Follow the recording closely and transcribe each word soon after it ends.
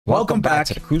Welcome back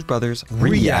to the Cruz Brothers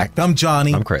React. I'm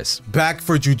Johnny. I'm Chris. Back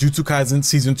for Jujutsu Kaisen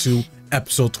Season 2,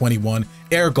 Episode 21.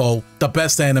 Ergo, the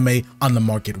best anime on the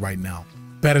market right now.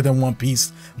 Better than One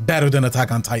Piece. Better than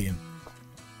Attack on Titan.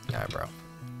 Yeah, bro.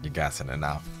 You're gassing it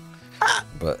now.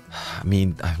 But, I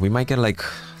mean, we might get, like,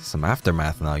 some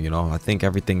aftermath now, you know? I think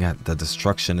everything, the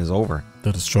destruction is over.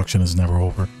 The destruction is never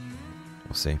over.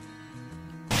 We'll see.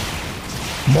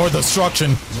 More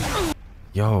destruction.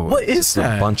 Yo, what is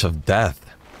that? A bunch of death.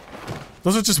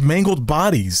 Those are just mangled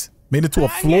bodies made into a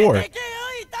floor.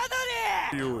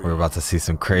 We're about to see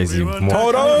some crazy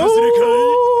more.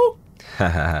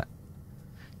 Better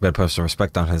put some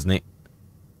respect on his name.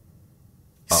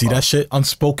 See that shit?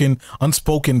 Unspoken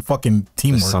fucking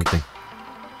teamwork. There's something.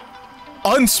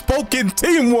 Unspoken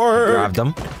teamwork. Grabbed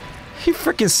him. He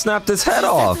freaking snapped his head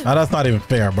off. Now, that's not even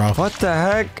fair, bro. What the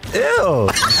heck? Ew.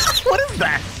 What is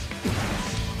that?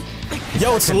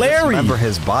 Yo, it's Larry. Remember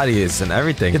his body is and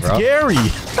everything, it's bro. It's Gary.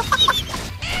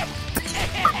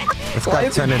 This guy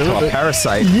turned into a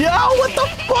parasite. Yo, what the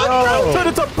fuck, bro? Turned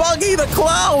into Buggy the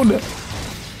Clown.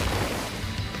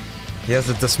 He has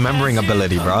a dismembering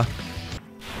ability, bro.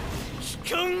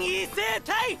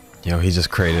 Yo, he just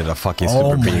created a fucking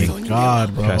super being. Oh my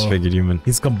god, bro. Transfigured human.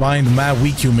 He's combined mad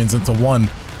weak humans into one.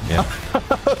 Yeah.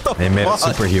 They made it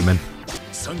superhuman.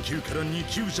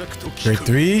 Grade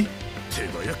 3.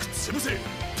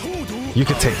 You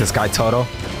could take this guy, Toto.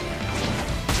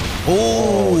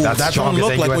 Oh, that's that stronger don't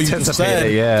look than like you what you just said.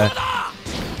 anticipated, yeah.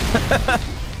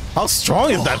 How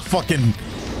strong is that fucking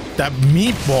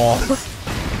meatball?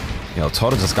 Yo,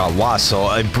 Toto just got washed,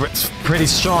 so it's pretty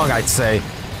strong, I'd say.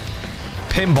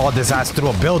 Pinball this ass through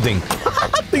a building.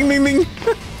 Ding, ding, ding.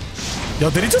 Yo,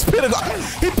 did he just pick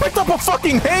he picked up a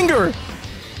fucking hanger.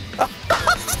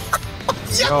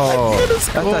 Yo, that's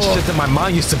that shit that my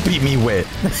mom used to beat me with.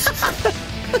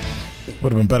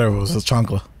 Would have been better if it was a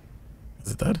chancla.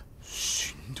 Is it dead?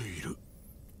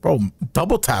 Bro,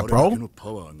 double tap, bro.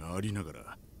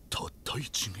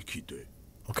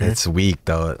 Okay. It's weak,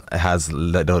 though. It has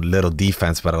little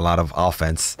defense, but a lot of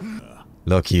offense.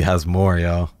 Look, he has more,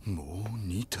 yo.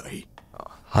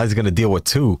 How's he gonna deal with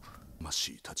two?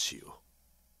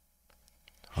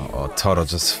 Uh-oh, Toto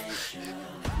just...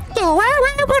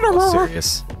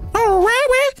 serious.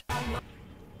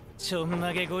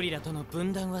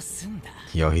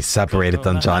 Yo, he separated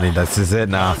them, Johnny. This is it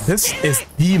now. This is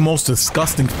the most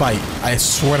disgusting fight, I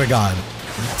swear to God.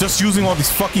 Just using all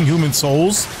these fucking human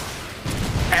souls.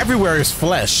 Everywhere is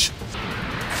flesh.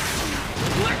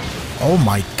 Oh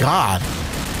my God.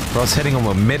 Bro's hitting him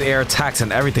with mid-air attacks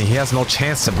and everything. He has no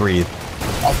chance to breathe.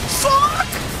 Oh, fuck!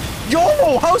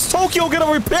 Yo, how's Tokyo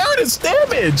gonna repair this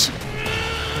damage?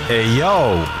 Hey,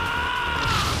 yo.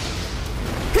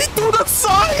 He threw the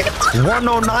sign!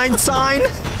 109 sign?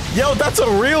 Yo, that's a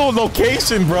real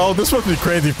location, bro. This must be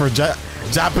crazy for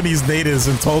Japanese natives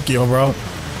in Tokyo, bro.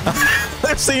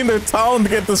 They're seeing their town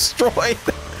get destroyed.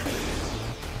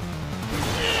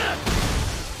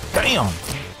 Damn.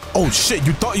 Oh, shit.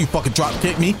 You thought you fucking drop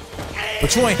kicked me,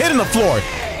 but you ain't hitting the floor.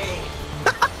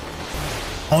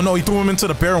 Oh, no. He threw him into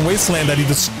the barren wasteland that he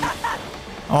just...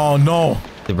 Oh, no.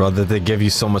 Hey, bro, they give you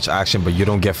so much action, but you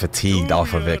don't get fatigued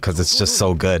off of it because it's just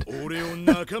so good.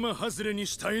 That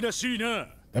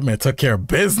man took care of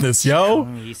business, yo.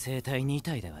 That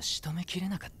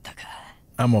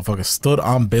motherfucker stood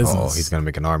on business. Oh, he's gonna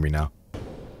make an army now.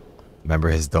 Remember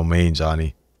his domain,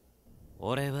 Johnny.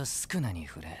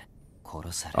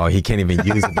 Oh, he can't even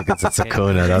use it because it's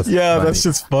Sukuna. That's funny. That's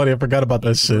just funny. I forgot about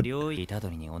that shit. He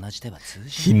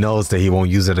knows that he won't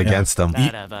use it against them.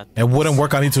 It wouldn't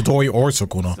work on Itadori or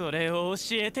Sukuna.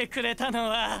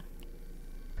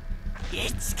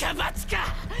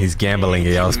 He's gambling,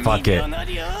 yo. Fuck it.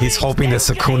 He's hoping that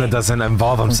Sukuna doesn't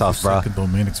involve himself, bro. Second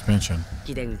domain expansion.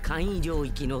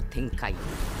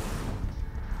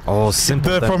 Oh,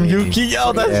 simple from Yuki.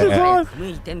 Yo, that's yeah.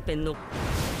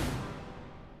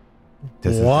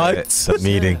 What? Is it. The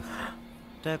meeting.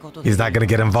 He's not gonna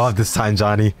get involved this time,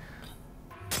 Johnny.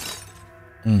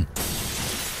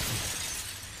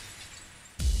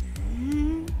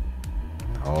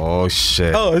 Oh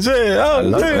shit. Oh shit.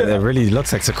 Oh shit. It really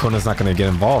looks like Sukuna's not gonna get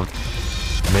involved.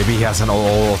 Maybe he has an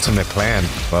ultimate plan.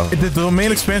 Well, the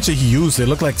domain expansion he used, it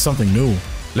looked like something new.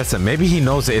 Listen, maybe he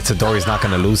knows that Itadori's not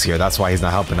gonna lose here. That's why he's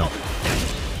not helping him.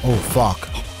 Oh fuck.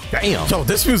 Damn. Yo,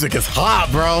 this music is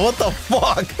hot, bro. What the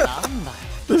fuck?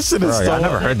 This shit is so... I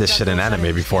never heard this shit in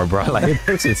anime before, bro. Like,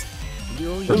 this is...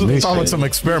 This sounds like some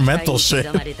experimental shit.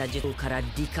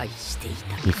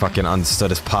 He fucking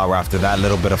understood his power after that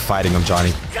little bit of fighting him,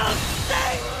 Johnny.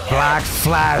 Black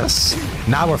Flash.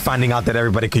 Now we're finding out that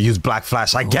everybody could use Black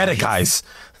Flash. I get it, guys.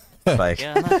 Like,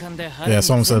 Yeah,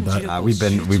 someone said that. we've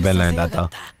been learning that though.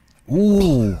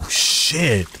 Ooh,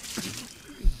 shit.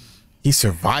 He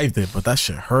survived it, but that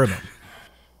shit hurt him.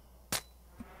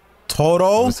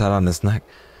 Toto? What's that on his neck?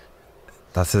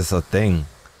 That's just a thing.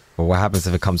 But what happens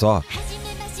if it comes off?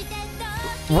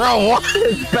 Bro, what?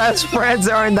 His best friends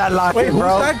are in that locker, Wait, who's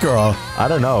bro. that girl? I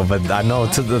don't know, but I know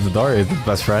Todori is his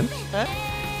best friend.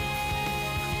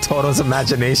 Toto's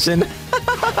imagination.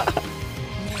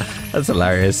 That's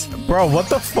hilarious. Bro, what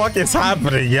the fuck is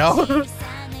happening, yo?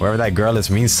 Wherever that girl is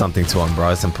means something to him, bro.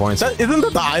 It's important. Isn't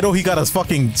that the idol he got his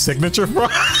fucking signature from?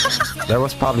 There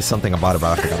was probably something about it,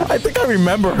 but I forgot. I think I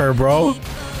remember her, bro.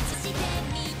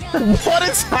 What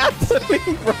is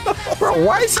happening, bro? Bro,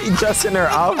 why is he just in her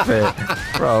outfit?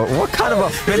 Bro, what kind of a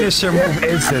finisher move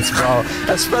is this, bro?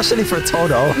 Especially for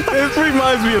Toto. This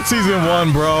reminds me of season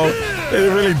 1, bro.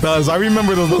 It really does. I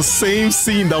remember the same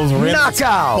scene that was random as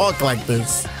Knockout! fuck like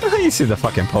this. You see the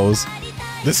fucking pose.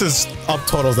 This is up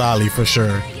Toto's alley for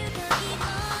sure.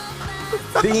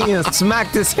 He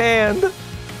smacked his hand.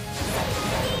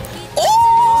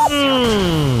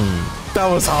 That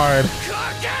was hard.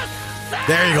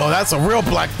 There you go. That's a real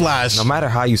black flash. No matter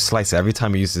how you slice it, every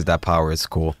time he uses that power, it's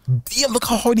cool. Damn, look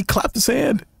how hard he clapped his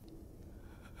hand.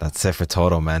 That's it for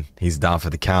Toto, man. He's down for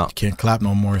the count. Can't clap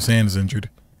no more. His hand is injured.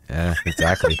 Yeah,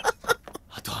 exactly.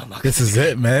 This is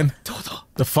it, man.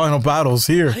 The final battle's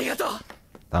here.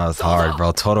 That was hard,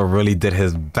 bro. Toto really did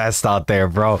his best out there,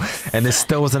 bro. And it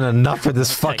still wasn't enough for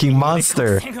this fucking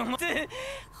monster.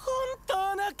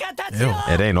 Ew.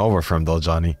 It ain't over for him, though,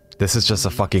 Johnny. This is just a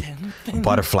fucking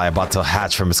butterfly about to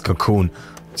hatch from his cocoon.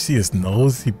 See his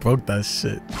nose? He broke that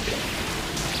shit.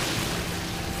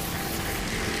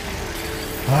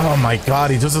 Oh my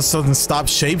god, he just doesn't stop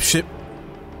shapeshift.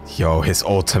 Yo, his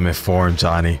ultimate form,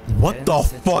 Johnny. What the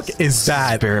fuck is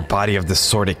that? Spirit body of the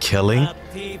sworded killing?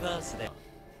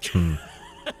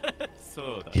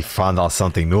 He found out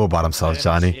something new about himself,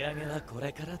 Johnny.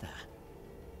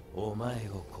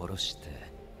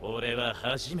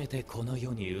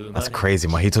 That's crazy.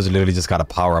 Mojito's literally just got a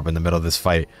power up in the middle of this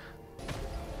fight.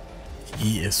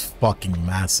 He is fucking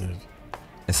massive.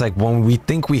 It's like when we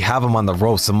think we have him on the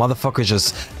ropes, the motherfucker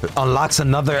just unlocks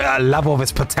another level of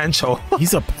his potential.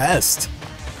 He's a pest.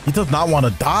 He does not want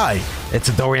to die. It's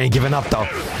a Dory ain't giving up though.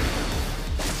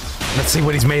 Let's see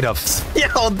what he's made of.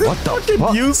 Yo, this What the fucking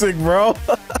fuck? music, bro.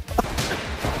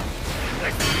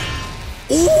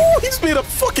 Ooh, he's made of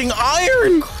fucking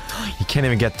iron. He can't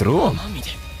even get through him.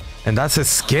 And that's his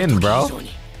skin, bro.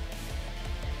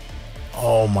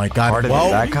 Oh my god. Harder than Well,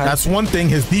 that guy? that's one thing.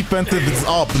 His defensive is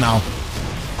up now.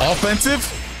 Offensive?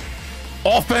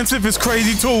 Offensive is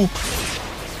crazy too.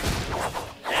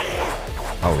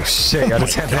 Oh shit, yo,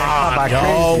 this hand come back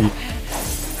Yo. crazy.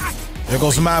 There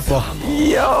goes Mappa.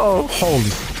 Yo. Holy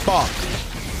fuck.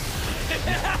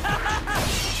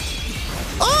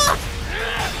 Ah!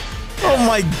 Oh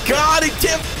my god, he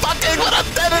can't fucking with a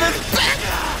dead in his back.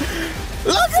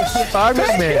 Look at him.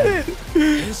 Iron Man.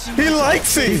 He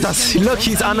likes it. Look,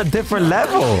 he's on a different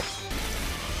level.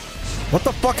 What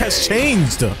the fuck has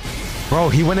changed? Bro,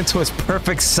 he went into his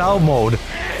perfect cell mode.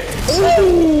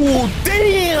 Ooh,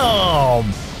 damn.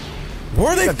 Where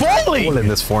are they Cool falling? in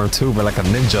this form too, but like a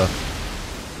ninja.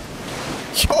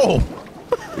 Yo.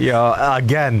 Yo,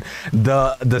 again,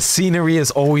 the scenery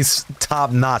is always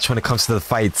top notch when it comes to the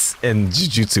fights in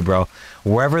Jujutsu, bro.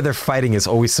 Wherever they're fighting is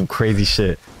always some crazy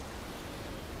shit.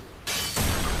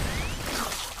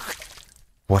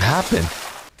 What happened?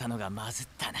 Damn,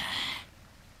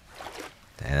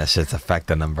 that shit's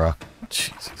affecting them, bro.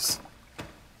 Jesus.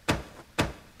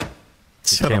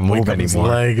 He can't move anymore.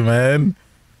 Leg, man.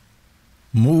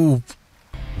 Move.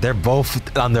 They're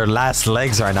both on their last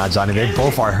legs right now, Johnny. They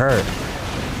both are hurt.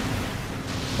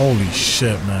 Holy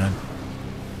shit, man.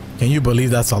 Can you believe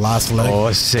that's the last leg?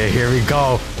 Oh shit, here we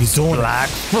go. He's doing Black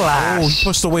Oh, Flash. he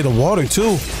pushed away the water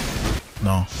too.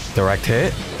 No. Direct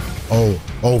hit.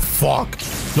 Oh fuck.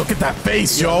 Look at that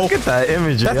face, yo. Look at that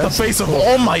image. That's the face of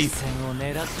All Might.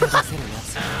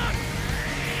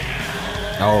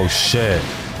 Oh shit.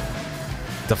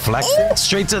 Deflect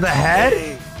straight to the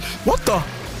head. What the?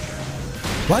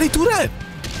 Why'd he do that?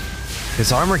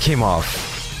 His armor came off.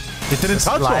 It didn't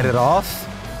touch Slide him. it off.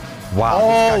 Wow.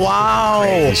 Oh, wow.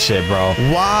 Crazy shit, bro.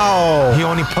 Wow. He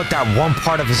only put that one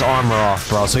part of his armor off,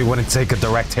 bro, so he wouldn't take a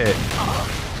direct hit.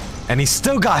 And he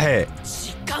still got hit.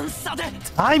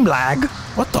 Time lag.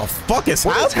 What the fuck is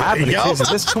What is happening? yo?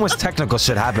 There's too much technical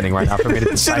shit happening right now for me to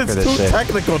This shit decipher is this too shit.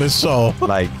 technical to show.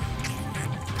 Like,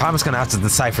 I'm just gonna have to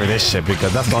decipher this shit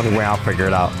because that's the only way I'll figure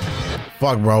it out.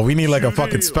 fuck, bro? We need like a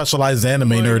fucking specialized anime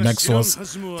nerd next to us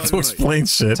to explain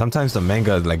shit. Sometimes the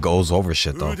manga like goes over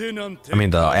shit though. I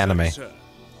mean the anime.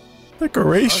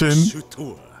 Decoration?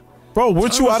 Bro,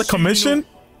 weren't you out of commission?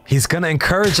 He's gonna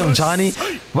encourage him, Johnny,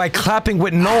 by clapping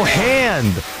with no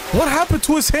hand. What happened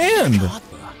to his hand?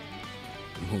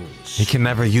 He can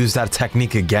never use that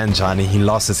technique again, Johnny. He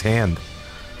lost his hand.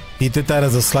 He did that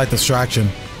as a slight distraction.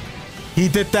 He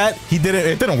did that. He did it.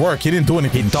 It didn't work. He didn't do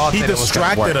anything. He thought he that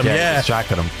distracted him. Yeah,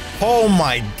 distracted him. Oh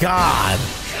my god.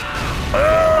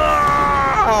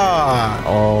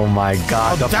 Oh my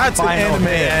god. That's an anime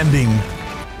ending.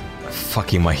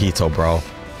 Fucking MOJITO, bro.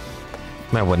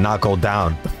 Man would not go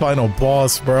down. The final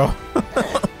boss, bro.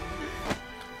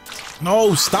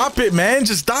 No, stop it, man.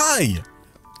 Just die.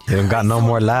 He don't got no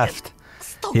more left.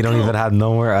 He don't even have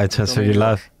no more. I transfer you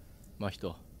left.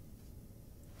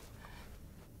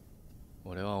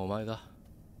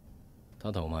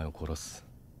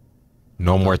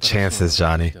 No more chances,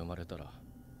 Johnny.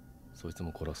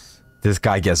 This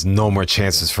guy gets no more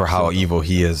chances for how evil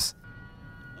he is.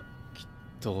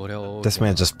 This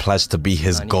man just pledged to be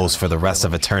his ghost for the rest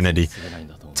of eternity.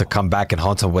 To come back and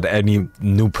haunt him with any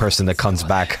new person that comes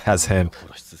back as him.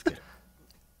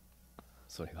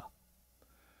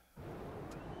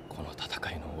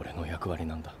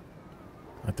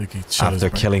 I think he shut After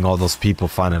killing all those people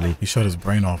finally. He shut his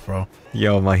brain off, bro.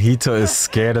 Yo, MOJITO is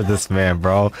scared of this man,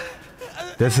 bro.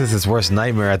 This is his worst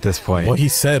nightmare at this point. What he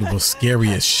said was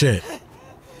scary as shit.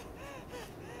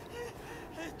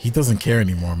 He doesn't care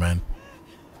anymore, man.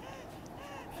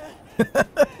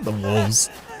 The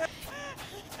wolves.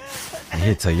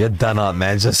 MOJITO, you're done up,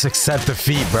 man. Just accept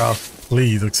defeat, bro.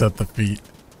 Please accept defeat.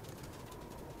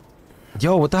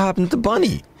 Yo, what the happened to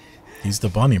Bunny? He's the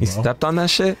bunny, bro. He stepped on that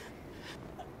shit?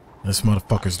 This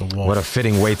motherfucker's the wolf. What a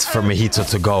fitting weight for MOJITO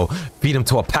to go. Feed him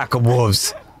to a pack of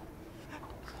wolves.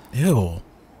 Ew.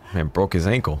 Man broke his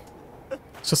ankle.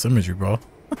 It's just imagery, bro.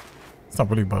 It's not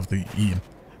really about to eat.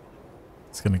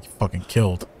 It's gonna get fucking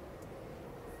killed.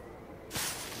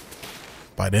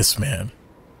 By this man.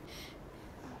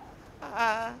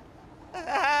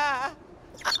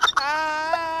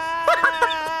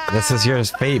 This is your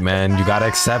fate, man. You gotta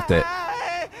accept it.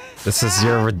 This is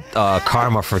your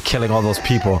karma for killing all those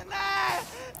people.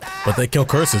 But they kill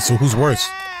curses, so who's worse?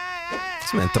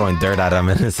 This man throwing dirt at him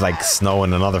and it's like snow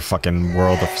in another fucking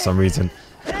world for some reason.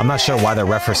 I'm not sure why they're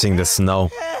referencing the snow.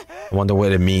 I wonder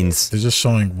what it means. They're just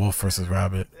showing wolf versus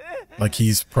rabbit. Like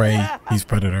he's prey, he's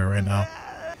predator right now.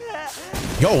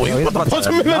 Yo, he's about to punch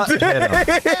him in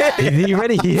the dick. He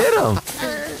ready? He hit him.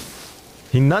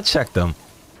 He nut checked him.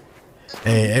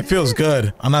 Hey, it feels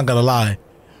good. I'm not gonna lie.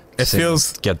 It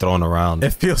feels get thrown around.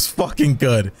 It feels fucking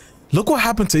good. Look what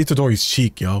happened to Itadori's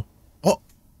cheek, yo. Oh.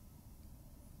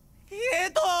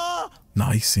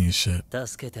 Nah, he's seeing shit.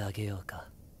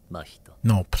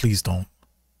 No, please don't.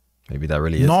 Maybe that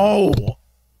really is. No.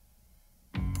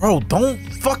 Bro, don't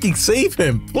fucking save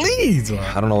him, please.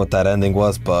 I don't know what that ending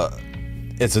was, but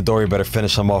Itadori better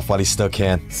finish him off while he still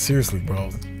can. Seriously,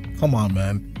 bro. Come on,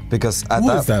 man. Because at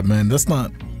Who is that, man? That's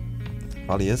not...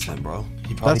 Probably is him, bro.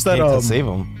 He probably came to save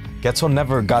him. Getsuo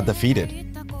never got defeated.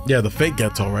 Yeah, the fake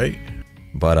Getsuo, right?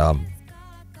 But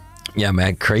yeah,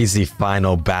 man, crazy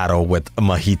final battle with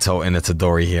MOJITO and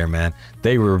Itadori here, man.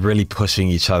 They were really pushing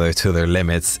each other to their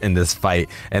limits in this fight,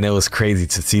 and it was crazy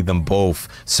to see them both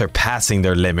surpassing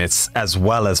their limits as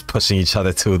well as pushing each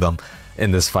other to them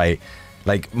in this fight.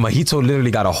 Like, MOJITO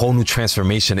literally got a whole new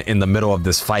transformation in the middle of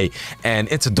this fight, and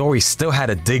Itadori still had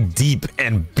to dig deep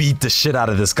and beat the shit out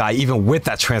of this guy, even with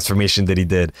that transformation that he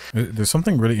did. There's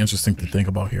something really interesting to think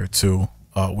about here, too,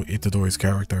 with Itadori's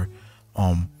character.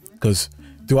 Because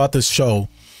throughout this show,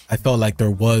 I felt like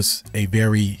there was a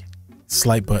very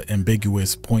slight but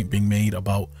ambiguous point being made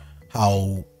about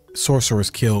how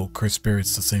sorcerers kill cursed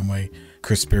spirits the same way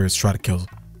cursed spirits try to kill,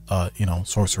 you know,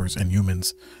 sorcerers and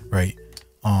humans, right?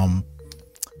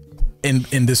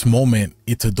 In this moment,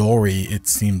 Itadori, it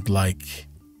seemed like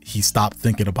he stopped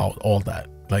thinking about all that.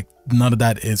 Like, none of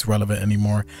that is relevant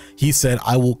anymore. He said,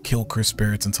 I will kill cursed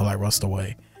spirits until I rust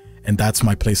away. And that's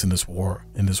my place in this war,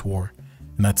 And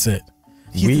that's it.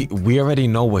 We already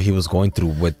know what he was going through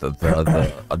with the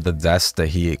deaths that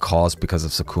he caused because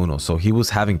of Sukuna. So he was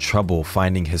having trouble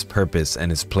finding his purpose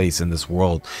and his place in this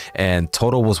world. And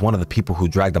Todo was one of the people who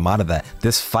dragged him out of that.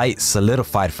 This fight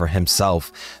solidified for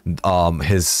himself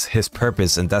his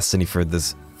purpose and destiny for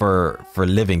this for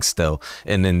living still.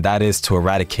 And then that is to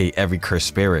eradicate every cursed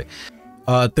spirit.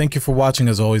 Thank you for watching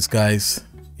as always, guys.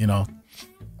 You know,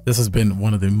 this has been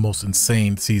one of the most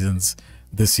insane seasons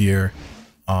this year.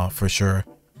 For sure.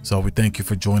 So we thank you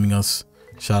for joining us.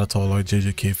 Shout out to all our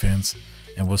JJK fans.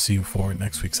 and we'll see you for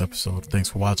next week's episode. Thanks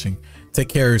for watching. Take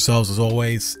care of yourselves as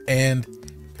always, and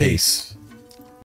peace.